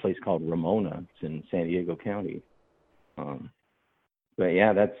 a place called Ramona. It's in San Diego County. But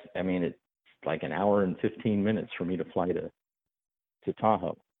yeah, it's like an hour and 15 minutes for me to fly to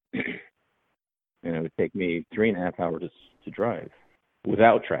Tahoe. And it would take me 3.5 hours to drive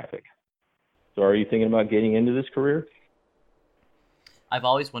without traffic. So are you thinking about getting into this career? I've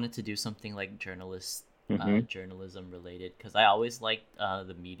always wanted to do something like Mm-hmm. journalism related, because I always liked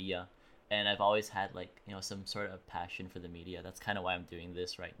the media, and I've always had like some sort of passion for the media. That's kind of why I'm doing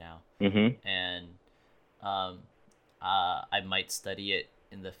this right now. Mm-hmm. And I might study it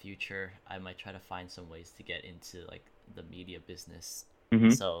in the future. I might try to find some ways to get into like the media business.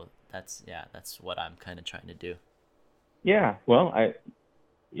 Mm-hmm. So that's what I'm kind of trying to do. Yeah. Well,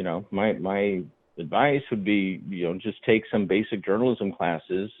 my advice would be, just take some basic journalism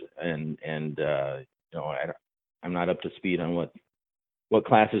classes, and I'm not up to speed on what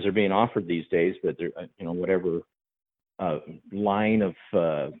classes are being offered these days, but there, whatever line of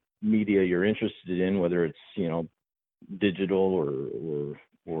media you're interested in, whether it's digital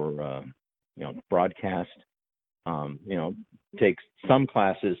or broadcast, take some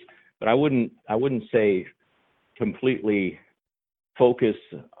classes, but I wouldn't say completely focus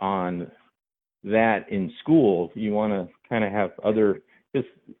on that in school. You want to kind of have other, because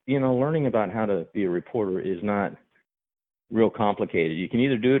learning about how to be a reporter is not real complicated. You can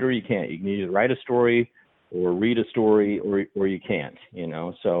either do it or you can't. You can either write a story or read a story, or you can't.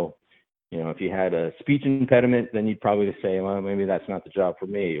 So if you had a speech impediment, then you'd probably say, well, maybe that's not the job for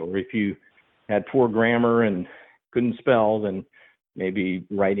me. Or if you had poor grammar and couldn't spell, then maybe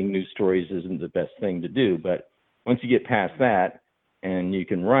writing news stories isn't the best thing to do. But once you get past that and you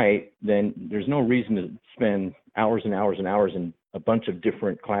can write, then there's no reason to spend hours and hours and hours in a bunch of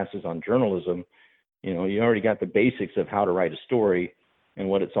different classes on journalism. You already got the basics of how to write a story and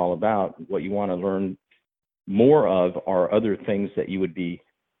what it's all about. What you want to learn more of are other things that you would be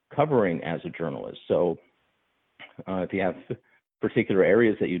covering as a journalist. So if you have particular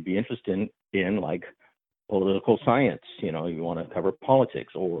areas that you'd be interested in, like political science, you want to cover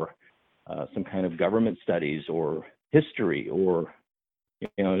politics, or some kind of government studies, or history, or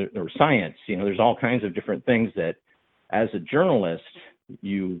or science. There's all kinds of different things that, as a journalist,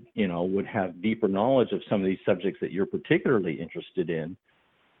 you would have deeper knowledge of some of these subjects that you're particularly interested in.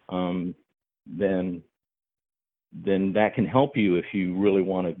 Then that can help you if you really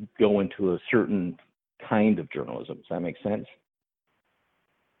want to go into a certain kind of journalism. Does that make sense?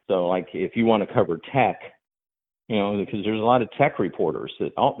 So, like, if you want to cover tech, because there's a lot of tech reporters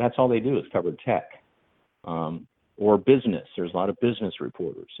that's all they do is cover tech, or business. There's a lot of business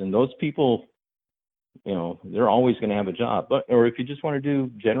reporters, and those people, they're always going to have a job. Or if you just want to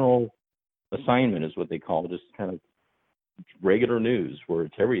do general assignment, is what they call it, just kind of regular news where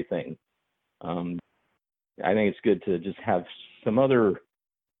it's everything. I think it's good to just have some other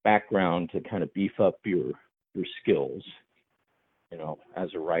background to kind of beef up your skills, as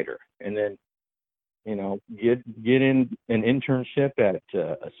a writer. And then, get in an internship at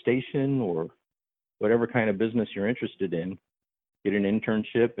a station or whatever kind of business you're interested in. Get an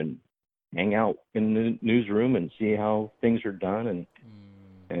internship and hang out in the newsroom and see how things are done,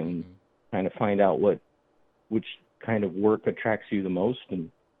 and kind of find out which kind of work attracts you the most,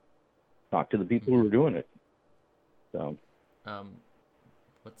 and talk to the people who are doing it. So,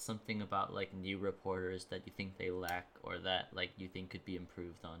 what's something about like new reporters that you think they lack, or that like you think could be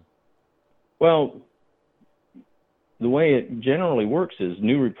improved on? Well, the way it generally works is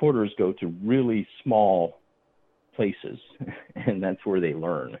new reporters go to really small places, and that's where they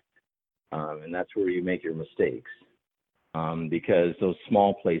learn, and that's where you make your mistakes, because those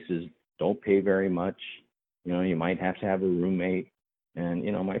small places don't pay very much. You might have to have a roommate, and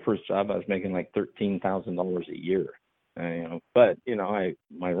my first job I was making like $13,000 a year, but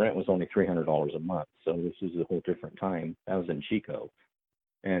my rent was only $300 a month, so this is a whole different time. That was in Chico,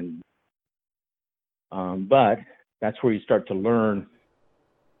 and but that's where you start to learn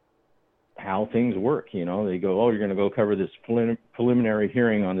how things work. They go, oh, you're going to go cover this preliminary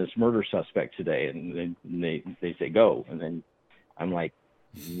hearing on this murder suspect today, and they say go, and then I'm like,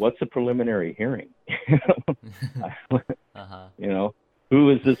 what's a preliminary hearing? Who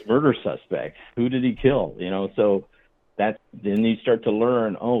is this murder suspect? Who did he kill? So then you start to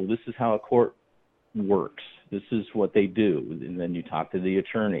learn, oh, this is how a court works. This is what they do. And then you talk to the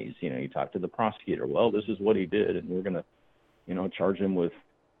attorneys, you talk to the prosecutor. Well, this is what he did, and we're going to, charge him with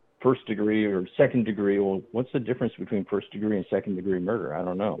first degree or second degree. Well, what's the difference between first degree and second degree murder? I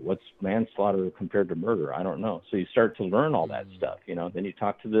don't know. What's manslaughter compared to murder? I don't know. So you start to learn all that stuff, Then you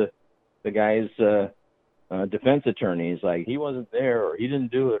talk to the guy's defense attorneys, like he wasn't there or he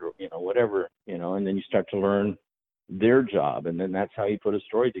didn't do it, or whatever, and then you start to learn their job, and then that's how you put a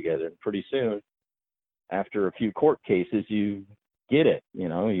story together. And pretty soon, after a few court cases, you get it,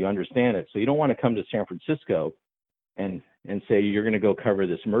 you understand it. So you don't want to come to San Francisco and say you're going to go cover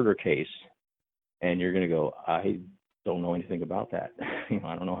this murder case, and you're going to go, I don't know anything about that.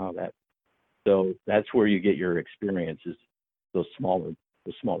 I don't know how that. So that's where you get your experiences, those smaller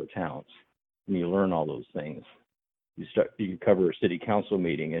towns, and you learn all those things. You cover a city council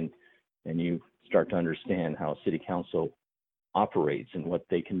meeting, and you start to understand how city council operates and what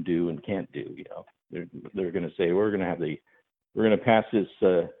they can do and can't do. They're going to say, we're going to pass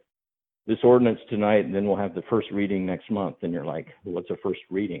this ordinance tonight, and then we'll have the first reading next month. And you're like, well, what's a first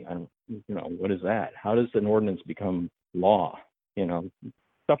reading? What is that? How does an ordinance become law?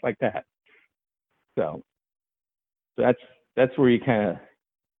 Stuff like that. So that's where you kind of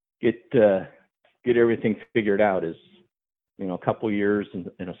get everything figured out, is a couple years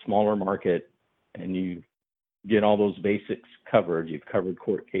in a smaller market, and you get all those basics covered. You've covered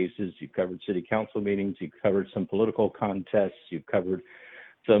court cases, you've covered city council meetings, you've covered some political contests, you've covered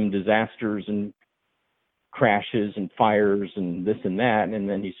some disasters and crashes and fires and this and that, and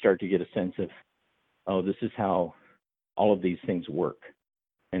then you start to get a sense of, oh, this is how all of these things work.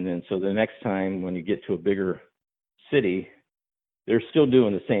 And then so the next time when you get to a bigger city, they're still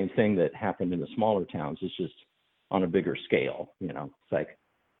doing the same thing that happened in the smaller towns. It's just on a bigger scale. It's like,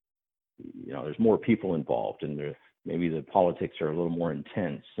 there's more people involved, and maybe the politics are a little more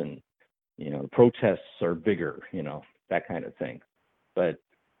intense, and protests are bigger, that kind of thing. But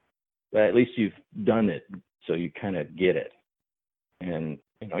at least you've done it, so you kind of get it. And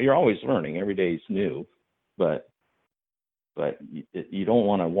you're always learning. Every day is new, but you don't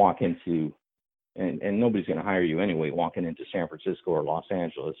want to walk into, and nobody's going to hire you anyway, walking into San Francisco or Los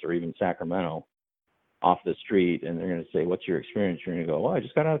Angeles or even Sacramento off the street, and they're going to say, what's your experience? You're going to go, well, I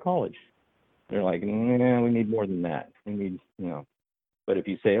just got out of college. They're like, nah, we need more than that. We need, But if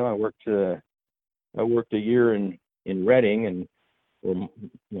you say, oh, I worked a year in Redding or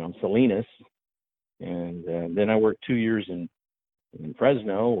Salinas, and then I worked 2 years in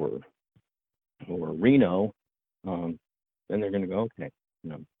Fresno or Reno, then they're going to go, okay,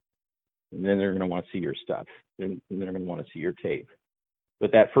 and then they're going to want to see your stuff, and they're going to want to see your tape.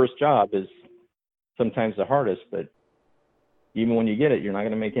 But that first job is sometimes the hardest, but even when you get it, you're not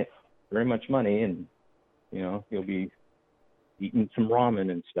going to make it very much money, and you'll be eating some ramen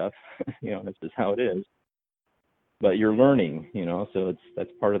and stuff. That's just how it is. But you're learning, so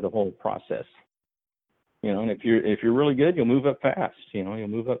that's part of the whole process. And if you're really good, you'll move up fast. You'll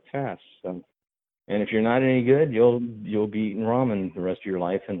move up fast. So, and if you're not any good, you'll be eating ramen the rest of your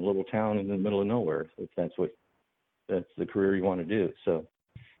life in a little town in the middle of nowhere, if that's the career you want to do. So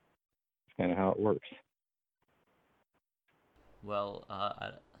it's kind of how it works. Well,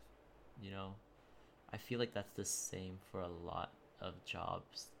 I feel like that's the same for a lot of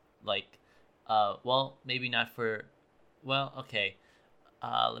jobs. Like, well, maybe not for, well, okay.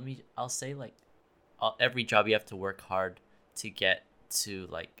 I'll say like every job you have to work hard to get to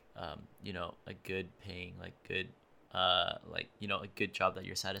like, a good paying, like good, a good job that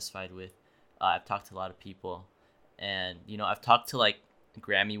you're satisfied with. I've talked to a lot of people, and, I've talked to like a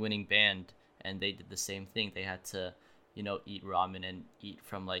Grammy winning band, and they did the same thing. They had to, eat ramen and eat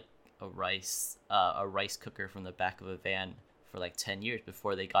from like a rice cooker from the back of a van for like 10 years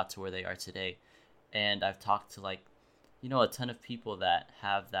before they got to where they are today. And I've talked to like, a ton of people that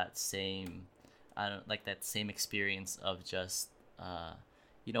have that same I don't like that same experience of just uh,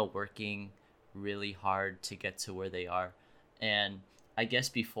 working really hard to get to where they are. And I guess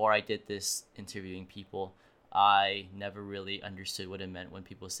before I did this interviewing people, I never really understood what it meant when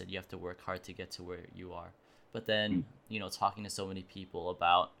people said you have to work hard to get to where you are. But then, talking to so many people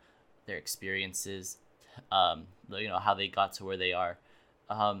about their experiences, how they got to where they are,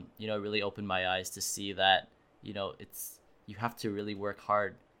 it really opened my eyes to see that, it's you have to really work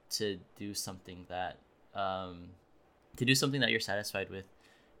hard to do something that you're satisfied with.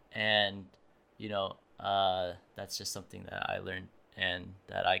 And that's just something that I learned and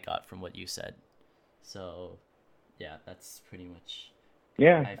that I got from what you said. So yeah, that's pretty much,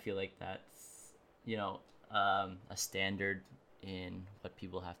 Yeah. I feel like that's a standard in what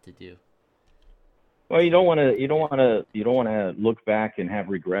people have to do. Well, you don't want to look back and have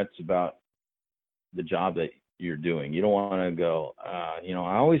regrets about the job that you're doing. You don't want to go, I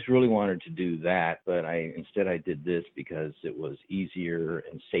always really wanted to do that, but instead I did this because it was easier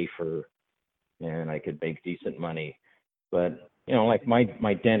and safer and I could make decent money. But, like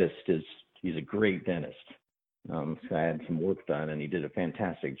my dentist he's a great dentist. So I had some work done and he did a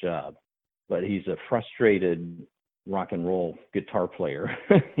fantastic job, but he's a frustrated rock and roll guitar player,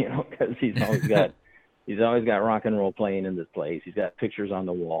 because he's always got rock and roll playing in this place. He's got pictures on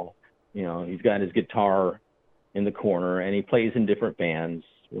the wall. He's got his guitar in the corner, and he plays in different bands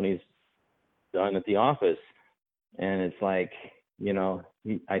when he's done at the office. And it's like,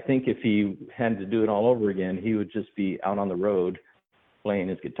 I think if he had to do it all over again, he would just be out on the road playing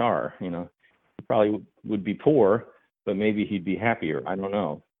his guitar. He probably would be poor, but maybe he'd be happier. I don't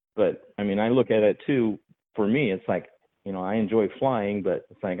know. But I mean, I look at it too. For me, it's like, I enjoy flying, but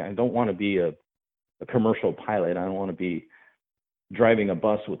it's like I don't want to be a commercial pilot. I don't want to be driving a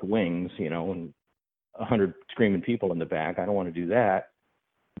bus with wings, and 100 screaming people in the back. I don't want to do that.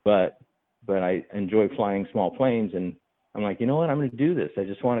 But I enjoy flying small planes, and I'm like, you know what? I'm going to do this. I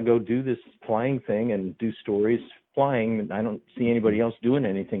just want to go do this flying thing and do stories flying. I don't see anybody else doing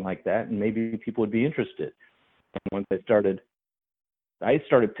anything like that, and maybe people would be interested. And once I started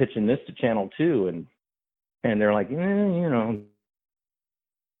pitching this to Channel 2, and they're like, and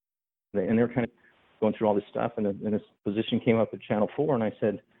they're kind of going through all this stuff, and this position came up at Channel 4, and I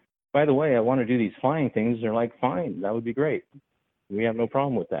said, by the way, I want to do these flying things. They're like, fine, that would be great. We have no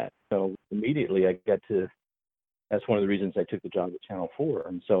problem with that. So immediately that's one of the reasons I took the job at Channel 4.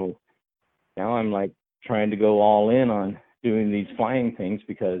 And so now I'm like trying to go all in on doing these flying things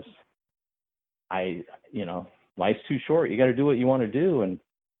because life's too short. You got to do what you want to do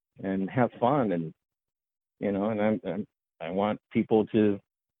and have fun. And, and I want people to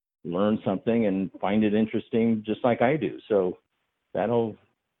learn something and find it interesting just like I do. So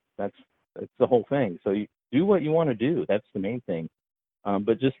that's the whole thing. So you do what you want to do. That's the main thing.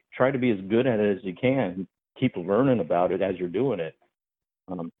 But just try to be as good at it as you can. Keep learning about it as you're doing it.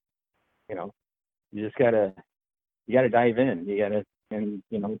 You just gotta dive in.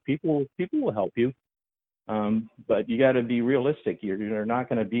 People will help you. But you got to be realistic. You're not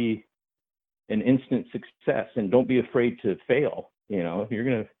going to be an instant success, and don't be afraid to fail. You're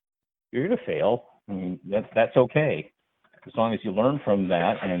gonna fail. I mean, that's okay, as long as you learn from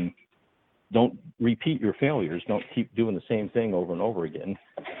that and don't repeat your failures. Don't keep doing the same thing over and over again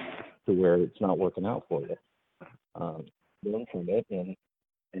to where it's not working out for you. Learn from it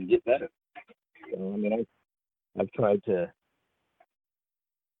and get better. I've tried to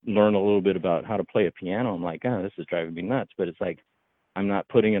learn a little bit about how to play a piano. I'm like, this is driving me nuts, but it's like I'm not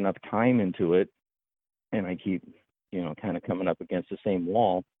putting enough time into it, and I keep, kind of coming up against the same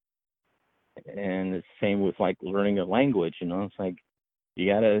wall. And it's the same with like learning a language. It's like you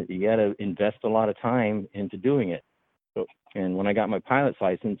gotta invest a lot of time into doing it. So, and when I got my pilot's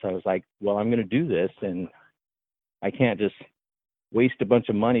license, I was like, well, I'm going to do this, and I can't just waste a bunch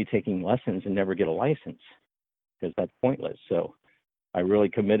of money taking lessons and never get a license, because that's pointless. So I really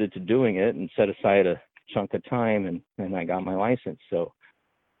committed to doing it and set aside a chunk of time, and I got my license. So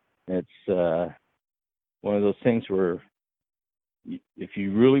it's one of those things where if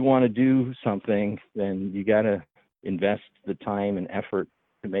you really want to do something, then you got to invest the time and effort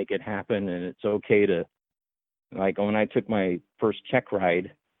to make it happen. And it's okay to, like, when I took my first check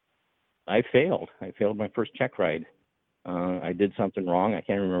ride, I failed my first check ride. I did something wrong. I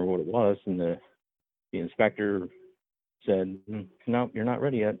can't remember what it was. And the inspector said, no, you're not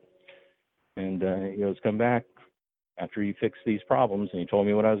ready yet. And he goes, come back after you fix these problems. And he told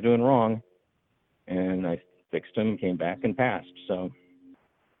me what I was doing wrong. And I fixed them, came back, and passed. So,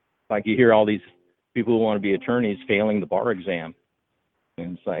 like, you hear all these people who want to be attorneys failing the bar exam.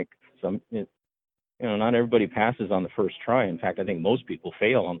 And it's like, not everybody passes on the first try. In fact, I think most people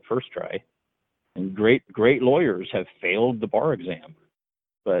fail on the first try. And great lawyers have failed the bar exam.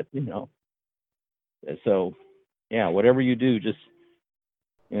 But, so yeah, whatever you do, just,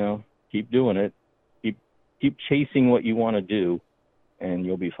 keep doing it. Keep chasing what you want to do, and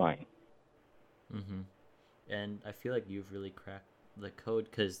you'll be fine. Mm-hmm. And I feel like you've really cracked the code,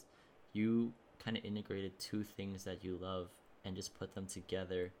 because you kind of integrated two things that you love and just put them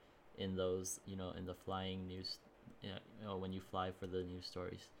together in those, in the flying news, when you fly for the news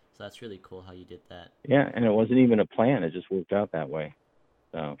stories. So that's really cool how you did that. Yeah, and it wasn't even a plan. It just worked out that way.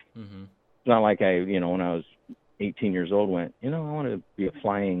 So It's not like I, when I was 18 years old, went, I want to be a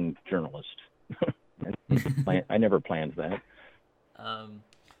flying journalist. I never planned that.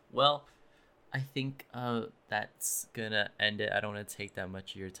 Well, I think that's gonna end it. I don't want to take that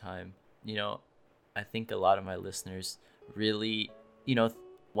much of your time. I think a lot of my listeners really,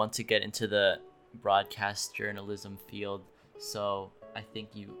 want to get into the broadcast journalism field. So I think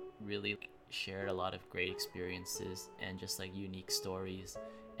you really shared a lot of great experiences and just like unique stories.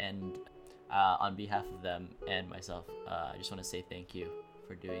 And on behalf of them and myself, I just want to say thank you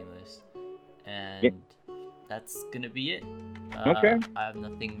for doing this. And that's gonna be it. Okay. I have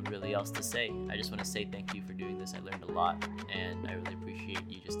nothing really else to say. I just want to say thank you for doing this. I learned a lot, and I really appreciate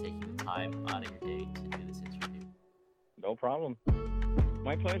you just taking the time out of your day to do this interview. No problem.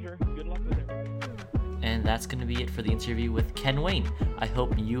 My pleasure. Good luck with it. And that's going to be it for the interview with Ken Wayne. I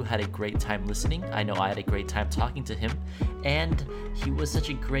hope you had a great time listening. I know I had a great time talking to him. And he was such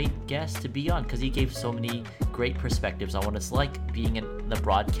a great guest to be on because he gave so many great perspectives on what it's like being in the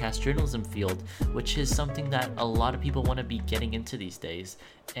broadcast journalism field, which is something that a lot of people want to be getting into these days.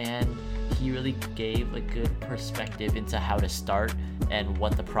 And he really gave a good perspective into how to start and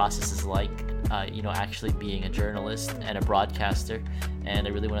what the process is like, actually being a journalist and a broadcaster. And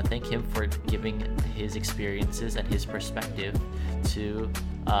I really want to thank him for giving his experiences and his perspective to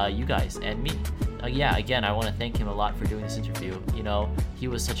you guys and me. Again, I want to thank him a lot for doing this interview. He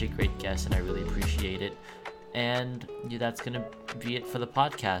was such a great guest and I really appreciate it. And that's going to be it for the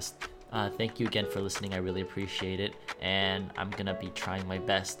podcast. Thank you again for listening. I really appreciate it. And I'm going to be trying my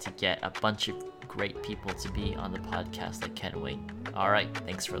best to get a bunch of great people to be on the podcast like Ken Wayne. All right.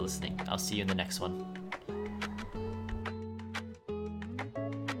 Thanks for listening. I'll see you in the next one.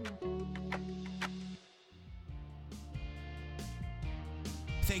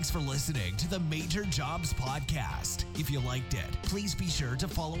 Thanks for listening to the Major Jobs Podcast. If you liked it, please be sure to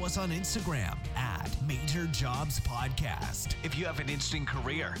follow us on Instagram at Major Jobs Podcast. If you have an interesting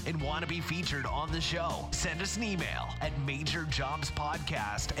career and want to be featured on the show, send us an email at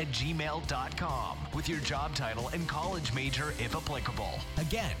majorjobspodcast@gmail.com with your job title and college major if applicable.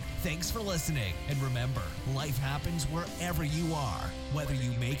 Again, thanks for listening. And remember, life happens wherever you are, whether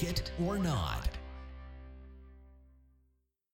you make it or not.